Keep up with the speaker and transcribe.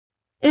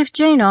If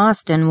Jane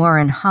Austen were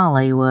in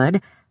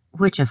Hollywood,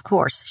 which of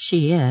course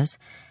she is,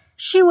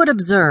 she would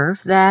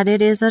observe that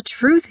it is a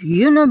truth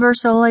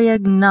universally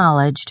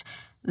acknowledged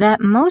that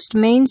most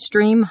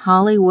mainstream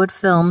Hollywood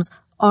films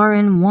are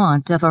in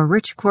want of a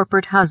rich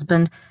corporate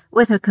husband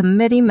with a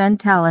committee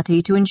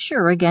mentality to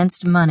ensure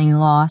against money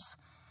loss,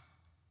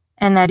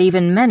 and that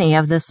even many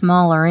of the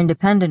smaller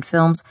independent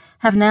films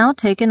have now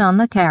taken on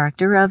the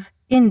character of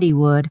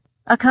Indiewood,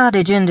 a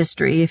cottage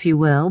industry, if you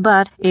will,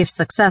 but, if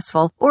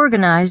successful,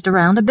 organized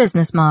around a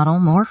business model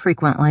more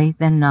frequently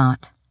than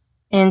not.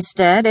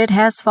 Instead, it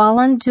has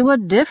fallen to a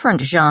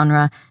different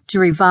genre to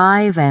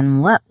revive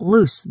and let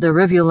loose the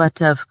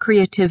rivulet of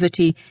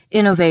creativity,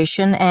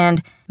 innovation,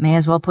 and, may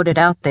as well put it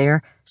out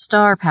there,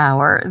 star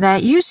power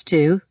that used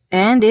to,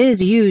 and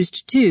is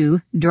used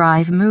to,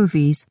 drive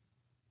movies.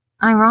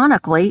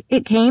 Ironically,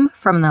 it came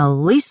from the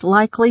least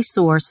likely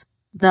source,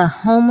 the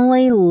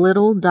homely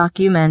little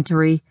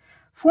documentary,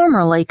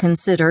 formerly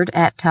considered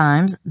at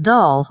times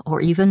dull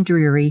or even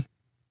dreary.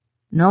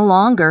 No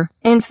longer.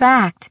 In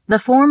fact, the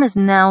form is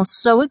now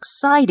so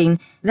exciting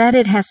that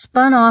it has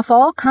spun off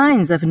all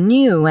kinds of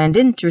new and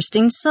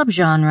interesting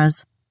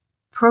subgenres.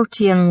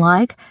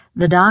 Protean-like,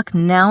 the doc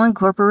now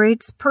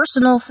incorporates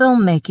personal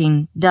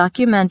filmmaking,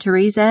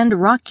 documentaries and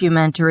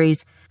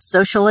rockumentaries,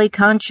 socially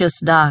conscious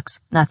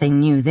docs, nothing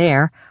new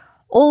there,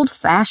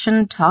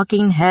 old-fashioned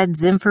talking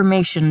heads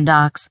information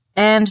docs,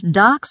 and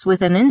docs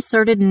with an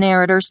inserted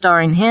narrator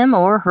starring him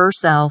or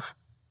herself.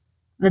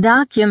 The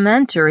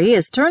documentary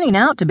is turning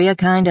out to be a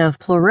kind of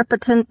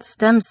pluripotent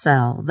stem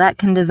cell that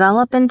can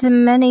develop into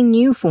many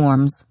new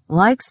forms.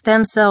 Like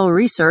stem cell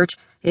research,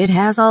 it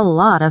has a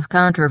lot of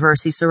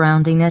controversy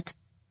surrounding it.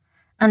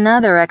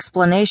 Another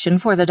explanation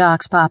for the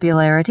doc's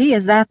popularity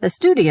is that the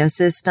studio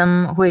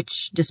system,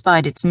 which,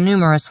 despite its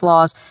numerous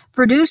flaws,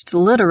 produced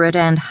literate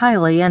and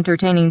highly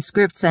entertaining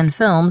scripts and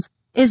films,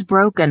 is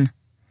broken.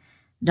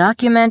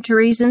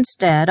 Documentaries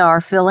instead are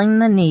filling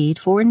the need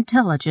for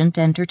intelligent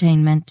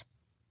entertainment.